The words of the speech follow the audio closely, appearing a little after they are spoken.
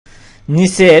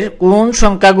নিচের কোন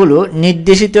সংখ্যাগুলো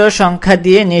নির্দেশিত সংখ্যা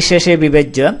দিয়ে নিঃশেষে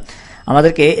বিভাজ্য?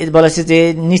 আমাদেরকে বলা হচ্ছে যে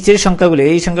নিচের সংখ্যাগুলি,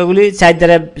 এই সংখ্যাগুলি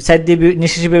 4 দিয়ে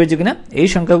নিঃশেষে বিভাজ্য কিনা, এই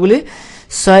সংখ্যাগুলি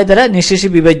 6 দ্বারা নিঃশেষে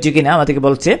বিভাজ্য কিনা আমাদেরকে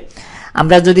বলছে।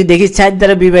 আমরা যদি দেখি 4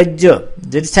 দ্বারা বিভাজ্য,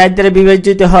 যদি 4 দ্বারা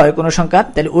বিভাজিত হয় কোনো সংখ্যা,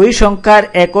 তাহলে ওই সংখ্যার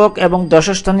একক এবং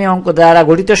দশস্থানীয় অঙ্ক দ্বারা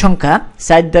গঠিত সংখ্যা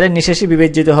 4 দ্বারা নিঃশেষে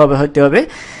বিভাজিত হতে হবে।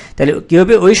 তাহলে কি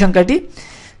হবে, ওই সংখ্যাটি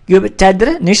কি হবে, 4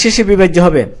 দ্বারা নিঃশেষে বিভাজ্য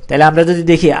হবে। তাহলে আমরা যদি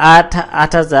দেখি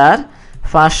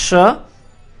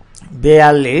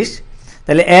 8542,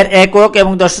 তাহলে এর একক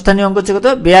এবং দশস্থানীয় অঙ্ক হচ্ছে কত,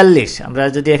 42। আমরা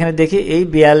যদি এখানে দেখি এই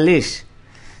 42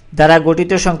 দ্বারা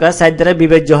গঠিত সংখ্যা 4 দ্বারা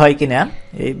বিভাজ্য হয় কিনা,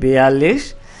 এই 42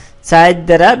 4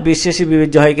 দ্বারা নিঃশেষে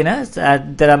বিভাজ্য হয় কিনা, 4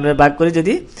 দ্বারা আমরা ভাগ করি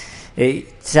যদি, এই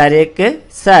 4 একে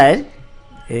 4,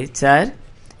 এই 4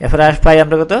 এরপর পাই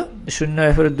আমরা কত 0,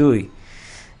 এরপর 2,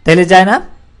 তাহলে যায় না।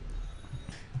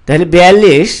 তাহলে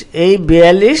 42, এই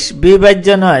 42 বিভাজ্য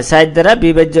নয়, 4 দ্বারা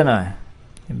বিভাজ্য নয়,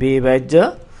 বিভাজ্য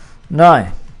নয়।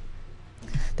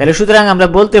 তাহলে সুতরাং আমরা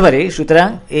বলতে পারি, সুতরাং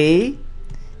এই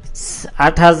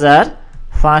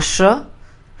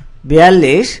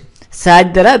 8542 4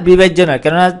 দ্বারা বিভাজ্য নয়,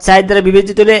 কেননা 4 দ্বারা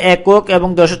বিভাজিত হলে একক এবং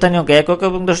দশস্থানীয় অঙ্ক, একক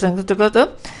এবং দশস্থানীয় অঙ্ক কত,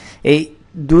 এই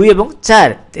 2 এবং 4,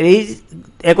 এই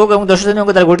একক এবং দশস্থানীয়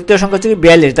অঙ্ক দ্বারা গঠিত সংখ্যা হচ্ছে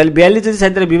 42। তাহলে 42 যদি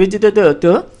 4 দ্বারা বিভাজিত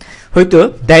হইতো,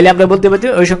 তাহলে আমরা বলতে পারি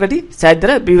ওই সংখ্যাটি 4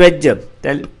 দ্বারা বিভাজ্য।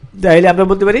 তাহলে আমরা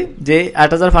বলতে পারি যে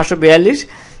 8542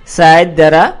 4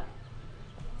 দ্বারা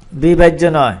বিভাজ্য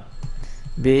নয়,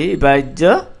 বিভাজ্য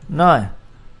নয়,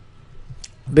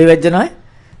 বিভাজ্য নয়,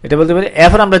 এটা বলতে পারি।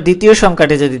 এরপর আমরা দ্বিতীয়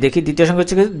সংখ্যাটি যদি দেখি, দ্বিতীয় সংখ্যা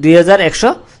হচ্ছে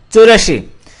 2184।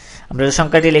 আমরা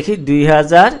সংখ্যাটি লিখি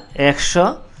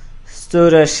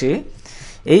 2184।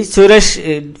 এই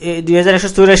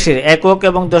 2184 একক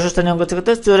এবং দশস্থানীয় অঙ্ক হচ্ছে কত,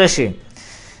 84।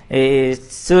 এই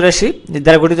 84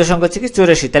 দ্বারা গঠিত সংখ্যা হচ্ছে কি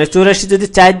 84। তাহলে 84 যদি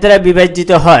 4 দ্বারা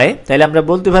বিভাজিত হয়, তাহলে আমরা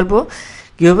বলতে পারবো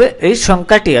কি হবে, এই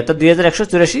সংখ্যাটি অর্থাৎ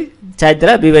 2184 4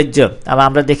 দ্বারা বিভাজ্য। আবার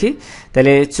আমরা দেখি,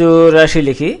 তাহলে 84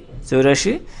 লিখি,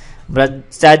 84 আমরা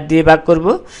 4 দিয়ে ভাগ করব,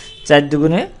 4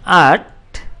 দুগুণে 8,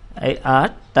 এই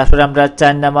 8, তারপরে আমরা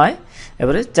 4 নামাই,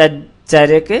 এবারে 4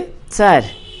 একে 4,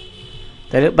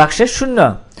 তাহলে বাক্সের 0।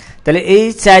 তাহলে এই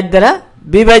 4 দ্বারা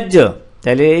বিভাজ্য,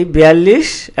 তাহলে এই 42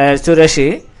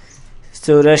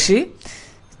 84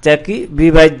 যা কি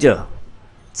বিভাজ্য,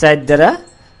 4 দ্বারা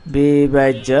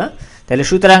বিভাজ্য। তাহলে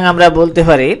সুতরাং আমরা বলতে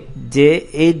পারি যে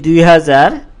এই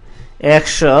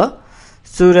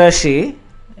 2184,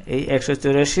 এই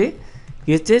 184 কি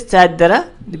হচ্ছে 4 দ্বারা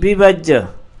বিভাজ্য,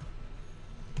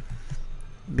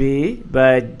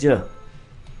 বিভাজ্য।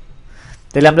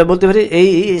 তাহলে আমরা বলতে পারি এই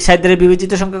 4 দ্বারা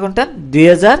বিভাজিত সংখ্যা কোনটা,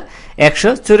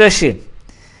 2184।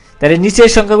 তাহলে নিচের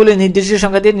সংখ্যাগুলি নির্দিষ্ট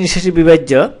সংখ্যা দিয়ে নিঃশেষে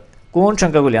বিভাজ্য কোন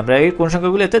সংখ্যাগুলি, আমরা এই কোন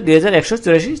সংখ্যাগুলি অর্থাৎ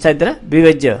 2184 4 দ্বারা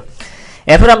বিভাজ্য।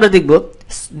 এরপর আমরা দেখব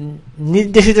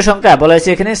নির্দেশিত সংখ্যা বলা হয়েছে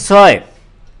এখানে 6,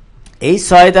 এই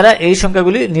 6 দ্বারা এই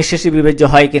সংখ্যাগুলি নিঃশেষে বিভাজ্য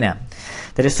হয় কিনা।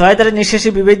 তাহলে 6 দ্বারা নিঃশেষে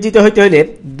বিভাজিত হইতে হলে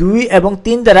 2 এবং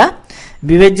 3 দ্বারা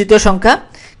বিভাজিত সংখ্যা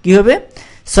কি হবে,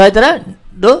 6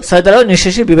 দ্বারাও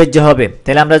নিঃশেষে বিভাজ্য হবে।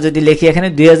 তাহলে আমরা যদি লিখি এখানে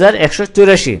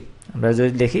 2184, আমরা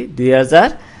যদি লিখি 2000,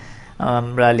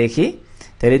 আমরা লিখি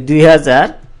তাহলে 2000,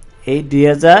 এই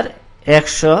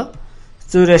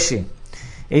 2184,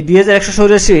 এই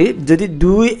 2184 যদি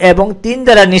 2 এবং 3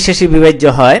 দ্বারা নিঃশেষে বিভাজ্য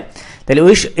হয়, তাহলে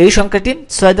এই সংখ্যাটি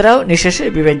 6 দ্বারাও নিঃশেষে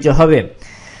বিভাজ্য হবে।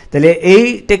 তাহলে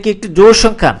এইটা কি একটি জোড়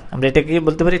সংখ্যা, আমরা এটাকে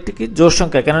বলতে পারি একটি কি জোড়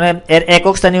সংখ্যা, কেননা এর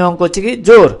একক স্থানীয় অঙ্ক হচ্ছে কি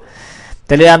জোড়।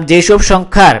 তাহলে যেসব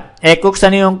সংখ্যার একক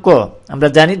স্থানীয় অঙ্ক আমরা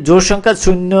জানি জোড় সংখ্যা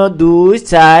 0, 2,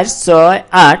 4, 6,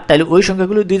 8, তাহলে ওই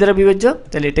সংখ্যাগুলো 2 দ্বারা বিভাজ্য।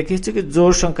 তাহলে এটা কি হচ্ছে কি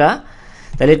জোড় সংখ্যা,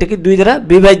 তাহলে এটা কি 2 দ্বারা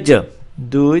বিভাজ্য,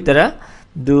 2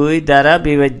 দ্বারা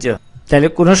বিভাজ্য। তাহলে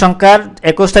কোন সংখ্যার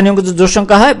একক স্থানীয় অঙ্ক যদি জোড়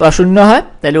সংখ্যা হয় বা শূন্য হয়,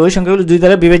 তাহলে ওই সংখ্যাগুলো 2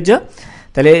 দ্বারা বিভাজ্য।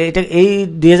 তাহলে এটা এই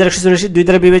 2184 2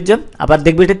 দ্বারা বিভাজ্য। আবার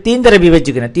দেখবে এটা 3 দ্বারা বিভাজ্য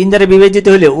কিনা, 3 দ্বারা বিভাজিত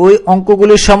হলে ওই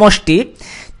অঙ্কগুলির সমষ্টি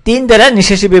 3 দ্বারা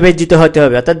নিঃশেষে বিভাজিত হতে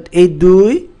হবে, অর্থাৎ এই 2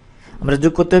 আমরা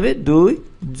যোগ করতে হবে, 2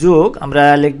 যোগ আমরা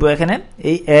লিখবো এখানে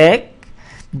এই 1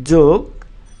 যোগ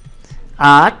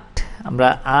 8, আমরা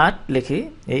 8 লিখি,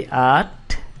 এই 8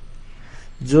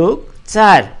 যোগ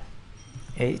 4,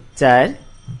 এই 4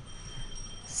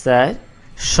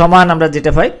 সমান আমরা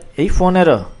যেটা পাই এই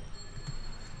 15।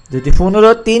 যদি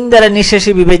 15 3 দ্বারা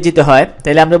নিঃশেষে বিভাজিত হয়,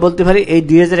 তাহলে আমরা বলতে পারি এই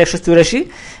 2184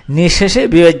 নিঃশেষে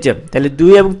বিভাজ্য। তাহলে 2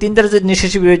 এবং 3 দ্বারা যদি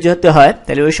নিঃশেষে বিভাজ্য হতে হয়,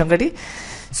 তাহলে ওই সংখ্যাটি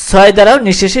 6 দ্বারাও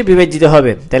নিঃশেষে বিভাজিত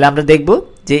হবে। তাহলে আমরা দেখব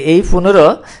যে এই 15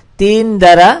 3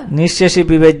 দ্বারা নিঃশেষে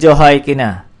বিভাজ্য হয় কিনা।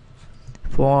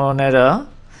 15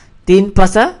 3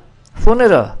 5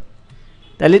 15,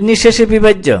 তাহলে নিঃশেষে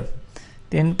বিভাজ্য,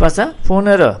 3 5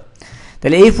 15,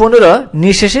 তাহলে এই 15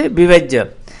 নিঃশেষে বিভাজ্য।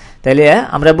 তাহলে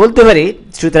আমরা বলতে পারি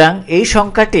সুতরাং এই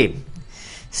সংখ্যাটি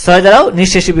 6 দ্বারাও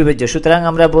নিঃশেষী বিভাজ্য। সুতরাং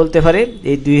আমরা বলতে পারি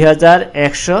এই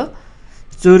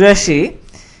 2184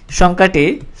 সংখ্যাটি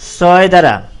 6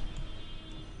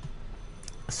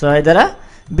 দ্বারা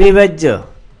বিভাজ্য।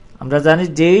 আমরা জানি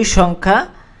যেই সংখ্যা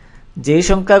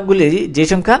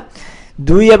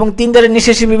 2 এবং 3 দ্বারা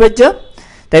নিঃশেষী বিভাজ্য,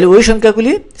 তাহলে ওই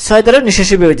সংখ্যাগুলি 6 দ্বারা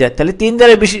নিঃশেষী বিভাজ্য। তাহলে 3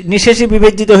 দ্বারা নিঃশেষী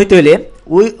বিভাজিত হইতে হলে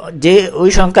ওই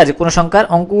সংখ্যা যে কোনো সংখ্যার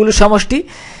অঙ্কগুলোর সমষ্টি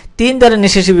 3 দ্বারা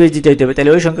নিঃশেষী বিভাজিত হইতে হবে।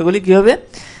 তাহলে ওই সংখ্যাগুলি কি হবে?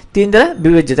 3 দ্বারা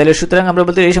বিভাজ্য। তাহলে সুতরাং আমরা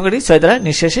বলতে এই সংখ্যাটি 6 দ্বারা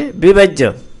নিঃশেষে বিভাজ্য।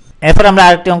 এরপর আমরা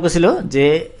আরেকটি অঙ্ক ছিল যে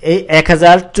এই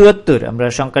 1074, আমরা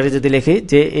সংখ্যাটি যদি লিখি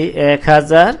যে এই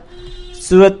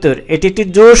 1074 এটি একটি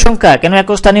জোড় সংখ্যা। কেন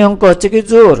একক স্থানীয় অঙ্ক হচ্ছে কি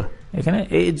জোড়, এখানে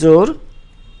এই জোড়,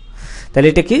 তাহলে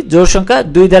এটা কি জোড় সংখ্যা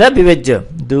 2 দ্বারা বিভাজ্য।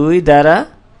 2 দ্বারা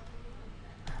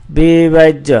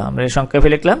বিভাজ্য, আমরা এই সংখ্যা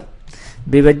লিখলাম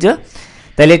বিভাজ্য।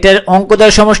 তাহলে এটার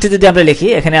অঙ্কদ্বয় সমষ্টি যদি আমরা লিখি,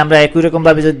 এখানে আমরা একই রকম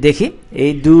ভাবে যদি দেখি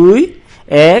এই 2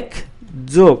 1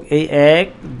 যোগ এই 1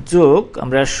 যোগ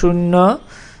আমরা 0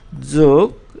 যোগ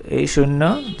এই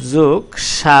 0 যোগ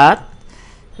 7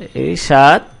 এই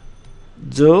 7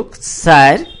 যোগ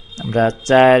 4, আমরা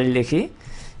 4 লিখি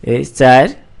এই 4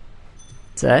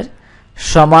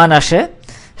 সমান আসে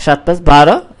 7 5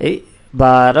 12, এই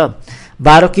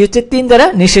 12 কি হচ্ছে 3 দ্বারা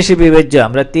নিঃশেষী বিভাজ্য।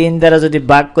 আমরা 3 দ্বারা যদি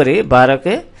ভাগ করি 12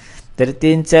 কে, তাহলে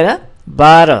 3 4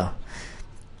 12,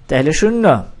 তাহলে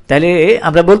 0। তাহলে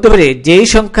আমরা বলতে পারি যেই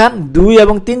সংখ্যা 2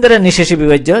 এবং 3 দ্বারা নিঃশেষী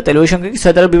বিভাজ্য, তাহলে ওই সংখ্যা কি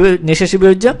 6 দ্বারা নিঃশেষী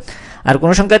বিভাজ্য। আর কোন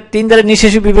সংখ্যা 3 দ্বারা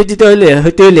নিঃশেষী বিভাজিত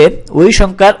হইতে হলে ওই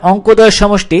সংখ্যার অঙ্কদ্বয়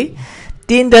সমষ্টি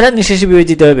 3 দ্বারা নিঃশেষী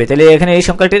বিভাজিত হবে। তাহলে এখানে এই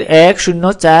সংখ্যাটির 1 0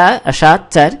 4 7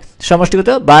 4 সমষ্টিগত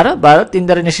 12 12 3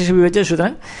 দ্বারা নিঃশেষী বিভাজ্য।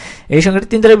 সুতরাং এই সংখ্যাটি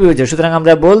 3 দ্বারা বিভাজ্য। সুতরাং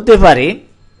আমরা বলতে পারি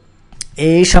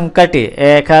এই সংখ্যাটি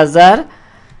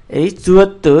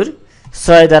 1074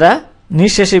 6 দ্বারা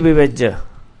নিঃশেষী বিভাজ্য।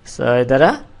 6 দ্বারা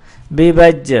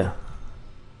বিভাজ্য।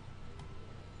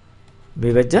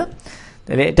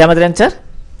 তাহলে এটা আমাদের অ্যান্সার।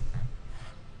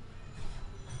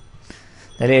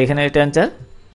 তাহলে এখানে এটা অ্যান্সার।